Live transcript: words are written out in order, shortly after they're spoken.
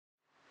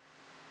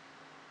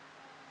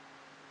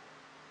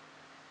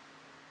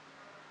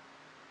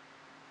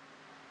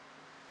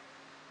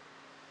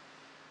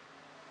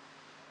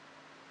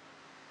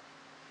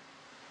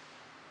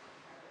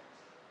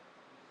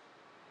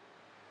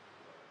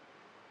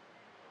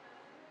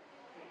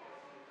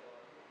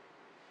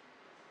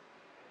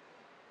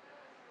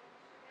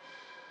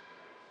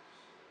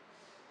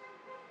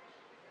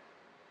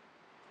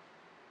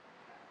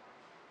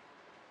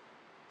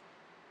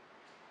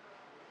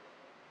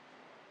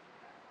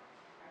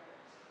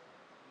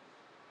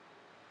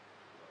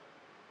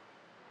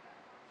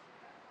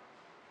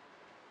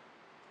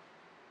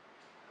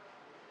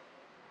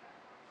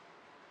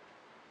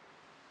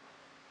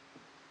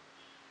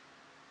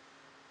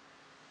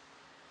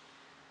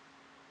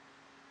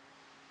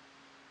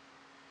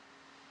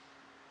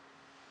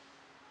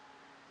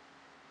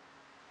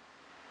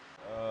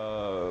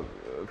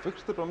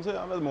فكرة الرمزية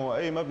عامة، ما هو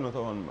أي مبنى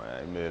طبعا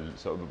يعني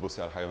سواء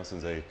بتبصي على حاجة مثلا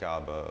زي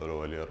الكعبة اللي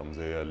هو ليها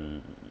رمزية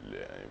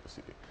يعني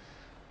بصي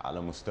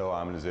على مستوى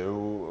عامل ازاي،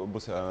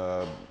 وبصي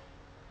على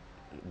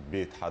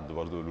بيت حد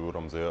برضه له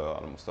رمزية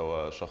على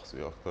مستوى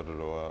شخصي أكتر،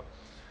 اللي هو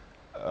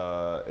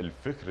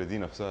الفكرة دي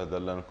نفسها ده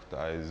اللي أنا كنت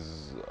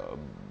عايز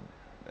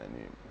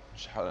يعني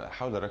مش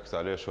احاول اركز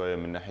عليها شويه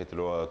من ناحيه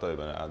اللي هو طيب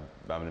انا قاعد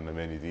بعمل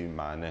المباني دي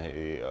معناها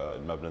ايه،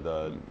 المبنى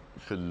ده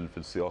في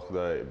السياق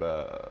ده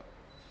يبقى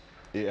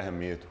ايه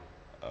اهميته.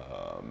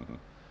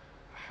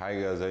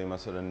 حاجه زي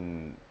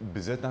مثلا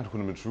بالذات ان احنا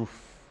كنا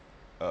بنشوف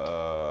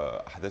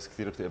احداث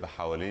كتيره بتبقى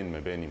حوالين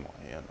مباني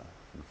معينه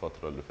في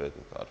الفتره اللي فاتت،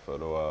 عارفه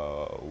اللي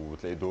هو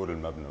وتلاقي دور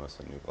المبنى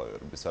مثلا يتغير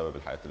بسبب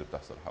الحاجات اللي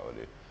بتحصل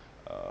حواليه.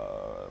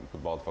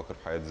 كنت بقعد افكر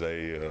في حاجات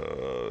زي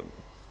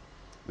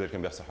اللي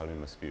كان بيحصل حوالين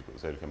ماسبيرو،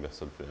 زي اللي كان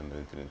بيحصل في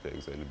مدينة الإنتاج،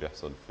 زي اللي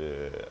بيحصل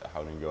في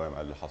حوالين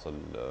الجوامع اللي حصل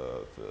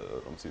في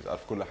رمسيس،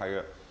 عارف كل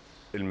حاجة.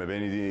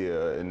 المباني دي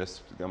الناس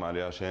بتتجمع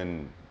عليها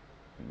عشان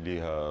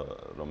ليها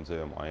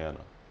رمزية معينة،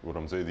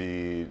 والرمزية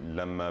دي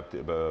لما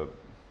يبقى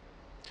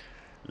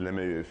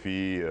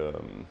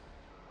في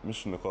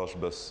مش نقاش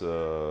بس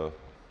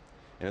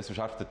الناس مش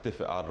عارفة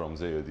تتفق على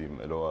الرمزية دي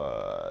اللي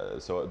هو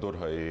سواء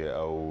دورها ايه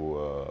او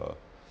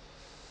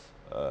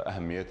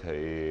اهميتها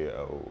ايه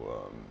او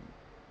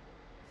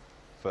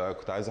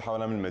فكنت عايز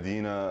احاول اعمل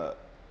مدينه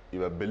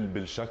يبقى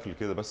بالشكل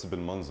كده، بس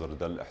بالمنظر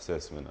ده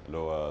الاحساس منها اللي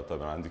هو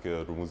طيب انا عندي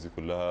كده الرموز دي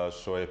كلها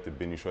شويه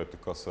بتتبني شويه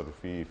بتتكسر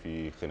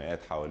في خناقات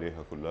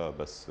حواليها كلها،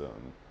 بس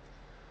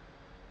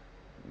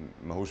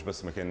ماهوش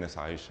بس مكان ناس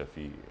عايشه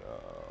فيه،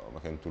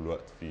 مكان طول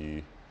الوقت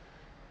فيه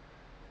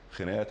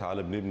خناقات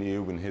على بنبني ايه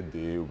وبنهد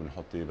ايه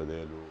وبنحط ايه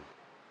بداله.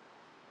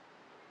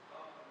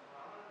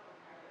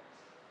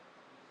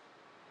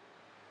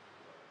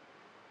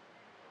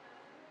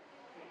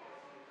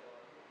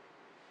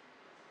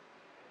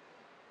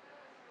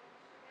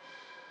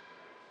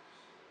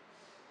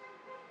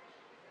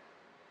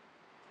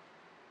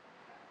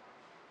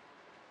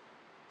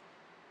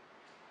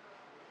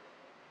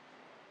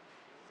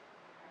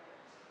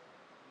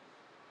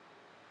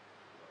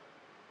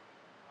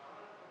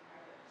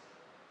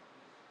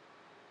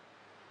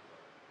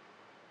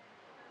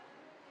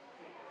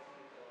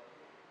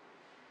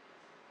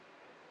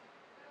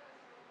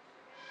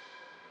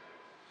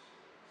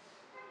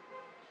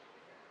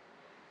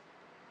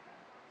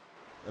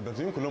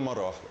 ببتديهم كلهم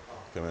مرة واحدة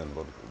كمان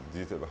برضه،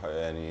 دي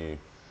تبقى يعني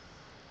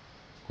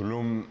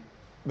كلهم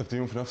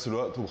ببتديهم في نفس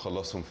الوقت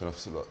وبخلصهم في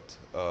نفس الوقت.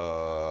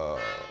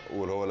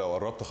 واللي هو لو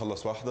قربت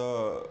اخلص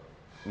واحدة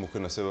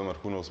ممكن اسيبها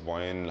مركونة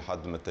اسبوعين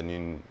لحد ما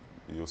التانيين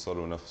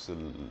يوصلوا نفس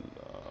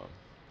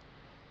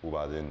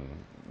وبعدين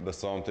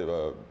بس طبعا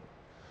بتبقى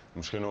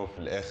المشكلة إن هو في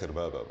الاخر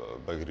بقى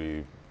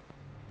بجري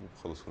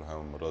بخلص كل حاجة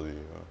المرة دي.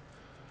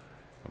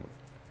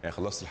 يعني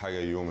خلصت الحاجة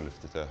يوم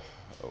الافتتاح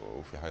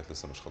وفي حاجات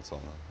لسه مش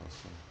خلصانة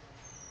اصلا.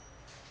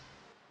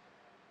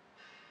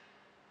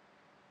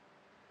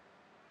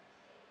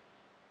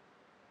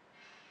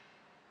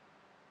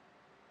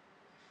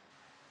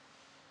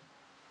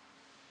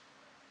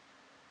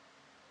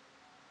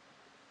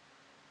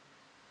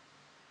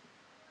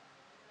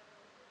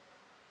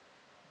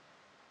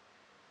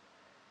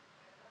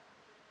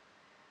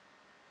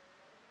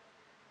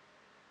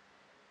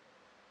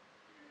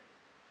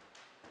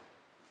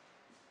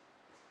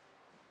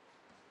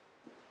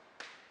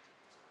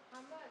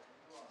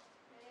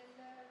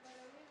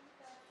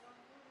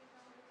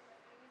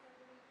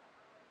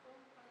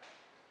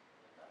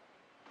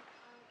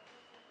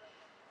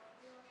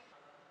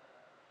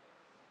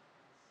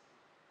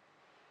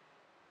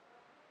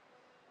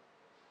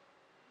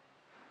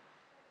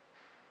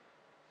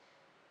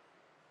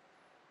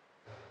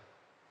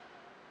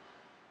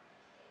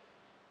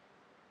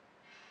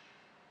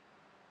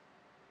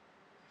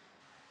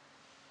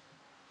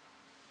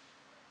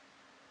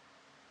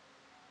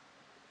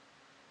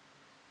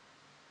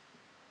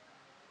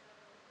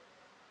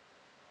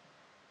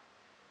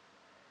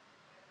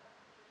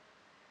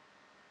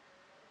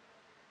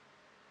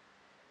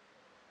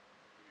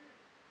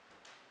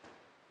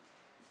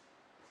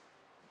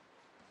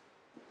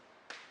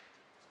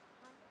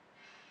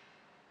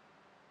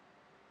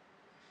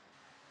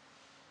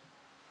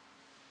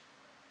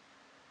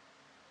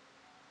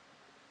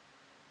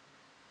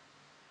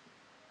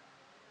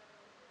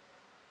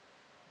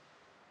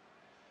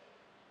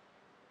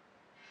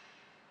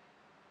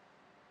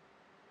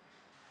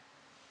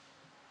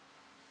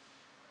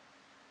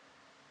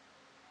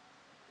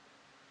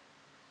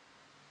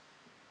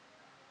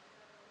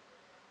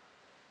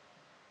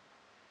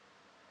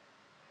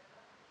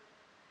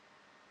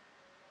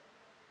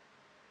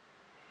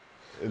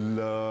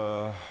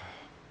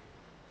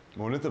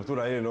 ما هو اللي انت بتقول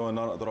عليه اللي هو ان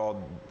انا اقدر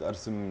اقعد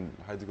ارسم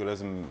حياتي كلها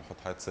لازم احط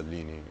حاجه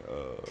تسليني،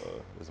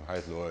 لازم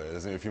حاجات اللي هو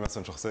لازم يبقى في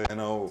مثلا شخصيه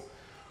هنا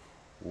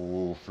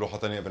وفي لوحه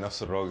تانية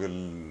بنفس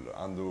الراجل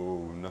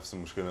عنده نفس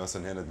المشكله،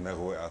 مثلا هنا دماغه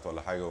وقعت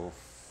ولا حاجه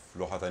وفي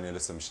لوحه تانية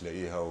لسه مش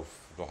لاقيها، وفي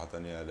لوحه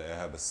تانية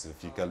لاقيها بس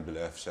في كلب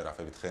لاقيها في الشارع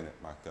فبيتخانق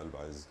مع الكلب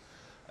عايز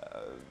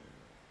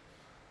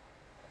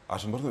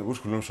عشان برضه ما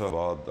يبقوش كلهم شبه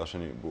بعض،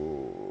 عشان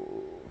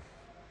يبقوا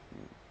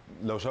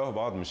لو شبه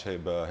بعض مش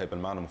هيبقى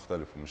المعنى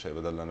مختلف، ومش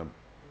هيبقى ده اللي انا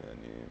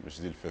يعني،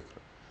 مش دي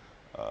الفكره.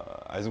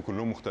 عايزهم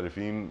كلهم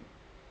مختلفين،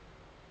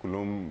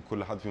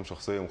 كل حد فيهم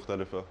شخصيه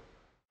مختلفه.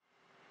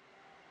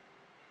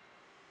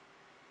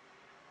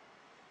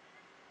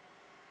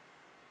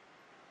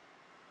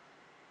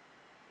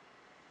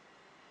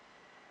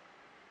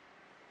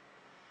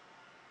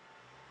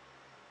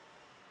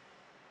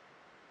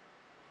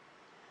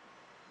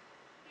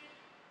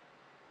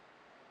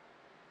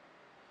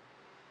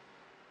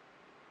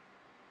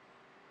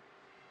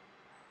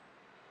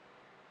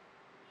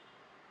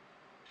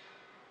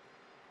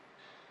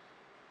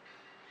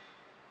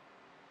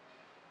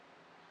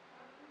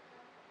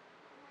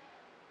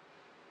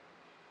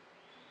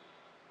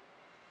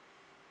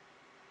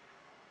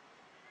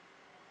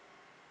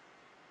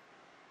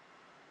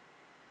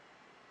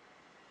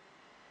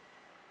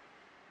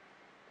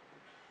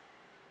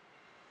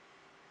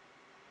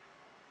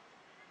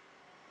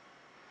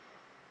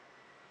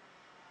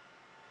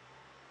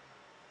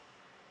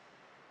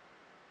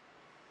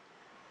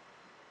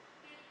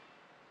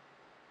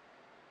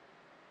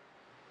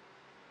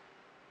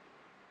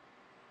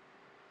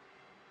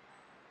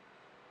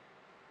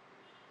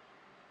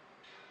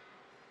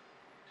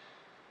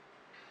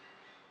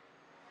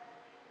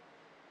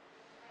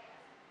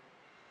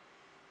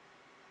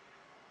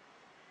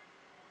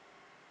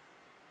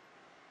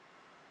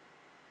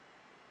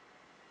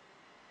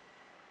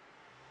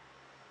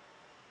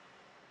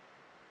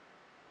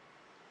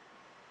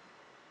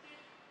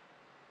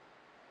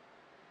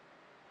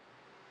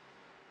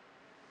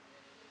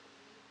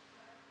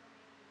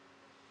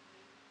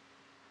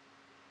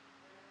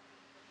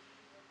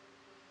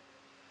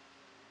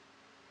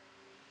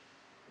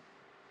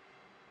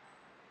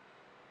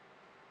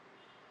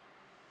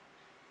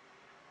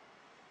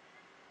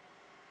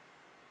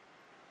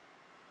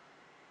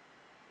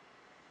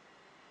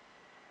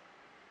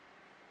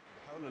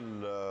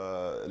 بحاول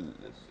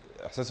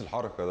احساس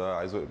الحركه ده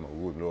عايزه يبقى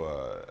موجود، اللي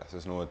هو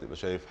احساس ان هو تبقى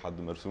شايف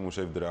حد مرسوم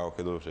وشايف دراعه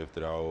كده، وشايف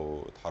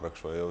دراعه اتحرك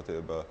شويه،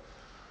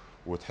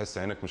 وتحس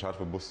عينك مش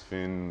عارفه تبص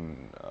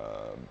فين.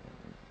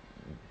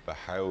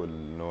 بحاول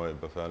ان هو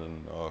يبقى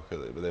فعلا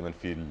كده، يبقى دايما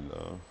في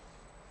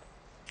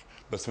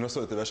بس في نفس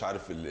الوقت متبقاش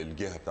عارف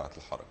الجهه بتاعه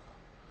الحركه.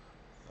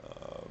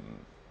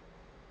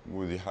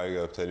 ودي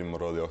حاجه بتالي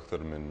المره دي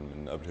اكتر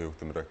من قبل كده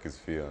كنت مركز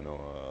فيها. ان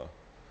هو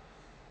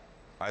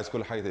عايز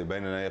كل حاجه تبقى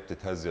باينه ان هي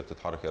بتتهز،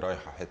 بتتحرك،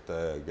 رايحه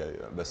حته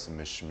جايه، بس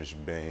مش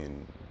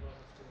باين.